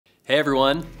Hey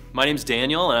everyone, my name's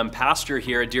Daniel and I'm pastor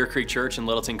here at Deer Creek Church in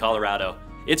Littleton, Colorado.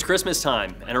 It's Christmas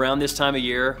time, and around this time of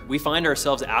year, we find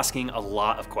ourselves asking a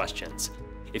lot of questions.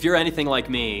 If you're anything like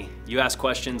me, you ask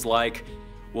questions like,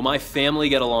 will my family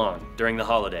get along during the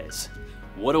holidays?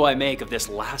 What do I make of this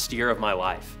last year of my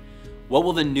life? What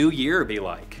will the new year be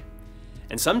like?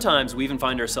 And sometimes we even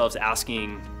find ourselves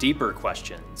asking deeper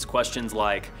questions. Questions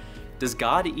like, does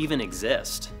God even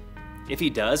exist? If he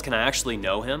does, can I actually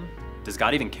know him? Does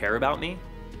God even care about me?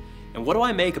 And what do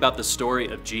I make about the story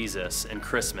of Jesus and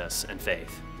Christmas and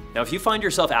faith? Now, if you find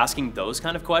yourself asking those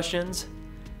kind of questions,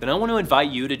 then I want to invite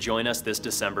you to join us this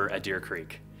December at Deer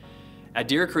Creek. At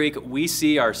Deer Creek, we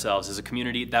see ourselves as a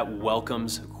community that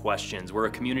welcomes questions. We're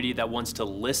a community that wants to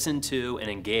listen to and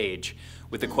engage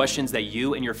with the questions that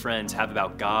you and your friends have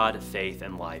about God, faith,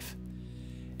 and life.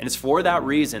 And it's for that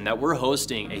reason that we're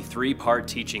hosting a 3-part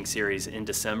teaching series in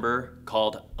December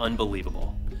called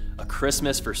Unbelievable, a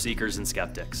Christmas for Seekers and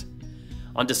Skeptics.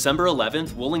 On December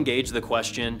 11th, we'll engage the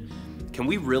question, can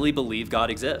we really believe God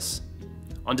exists?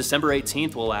 On December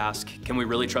 18th, we'll ask, can we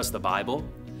really trust the Bible?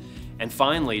 And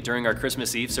finally, during our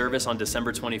Christmas Eve service on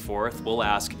December 24th, we'll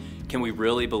ask, can we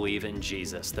really believe in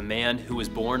Jesus, the man who was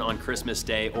born on Christmas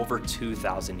Day over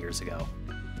 2,000 years ago?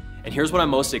 And here's what I'm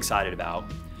most excited about.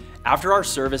 After our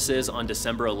services on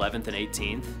December 11th and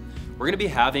 18th, we're going to be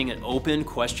having an open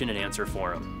question and answer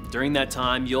forum. During that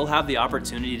time, you'll have the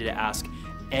opportunity to ask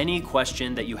any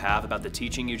question that you have about the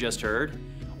teaching you just heard,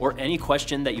 or any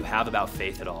question that you have about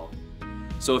faith at all.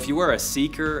 So if you are a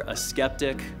seeker, a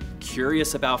skeptic,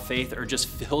 curious about faith, or just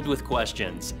filled with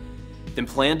questions, then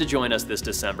plan to join us this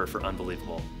December for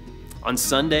Unbelievable. On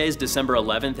Sundays, December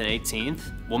 11th and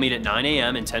 18th, we'll meet at 9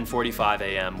 a.m. and 10:45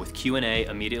 a.m. with Q&A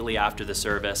immediately after the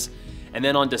service. And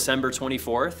then on December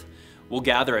 24th, we'll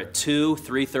gather at 2,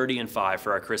 3:30, and 5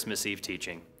 for our Christmas Eve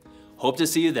teaching. Hope to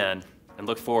see you then, and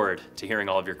look forward to hearing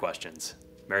all of your questions.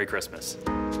 Merry Christmas.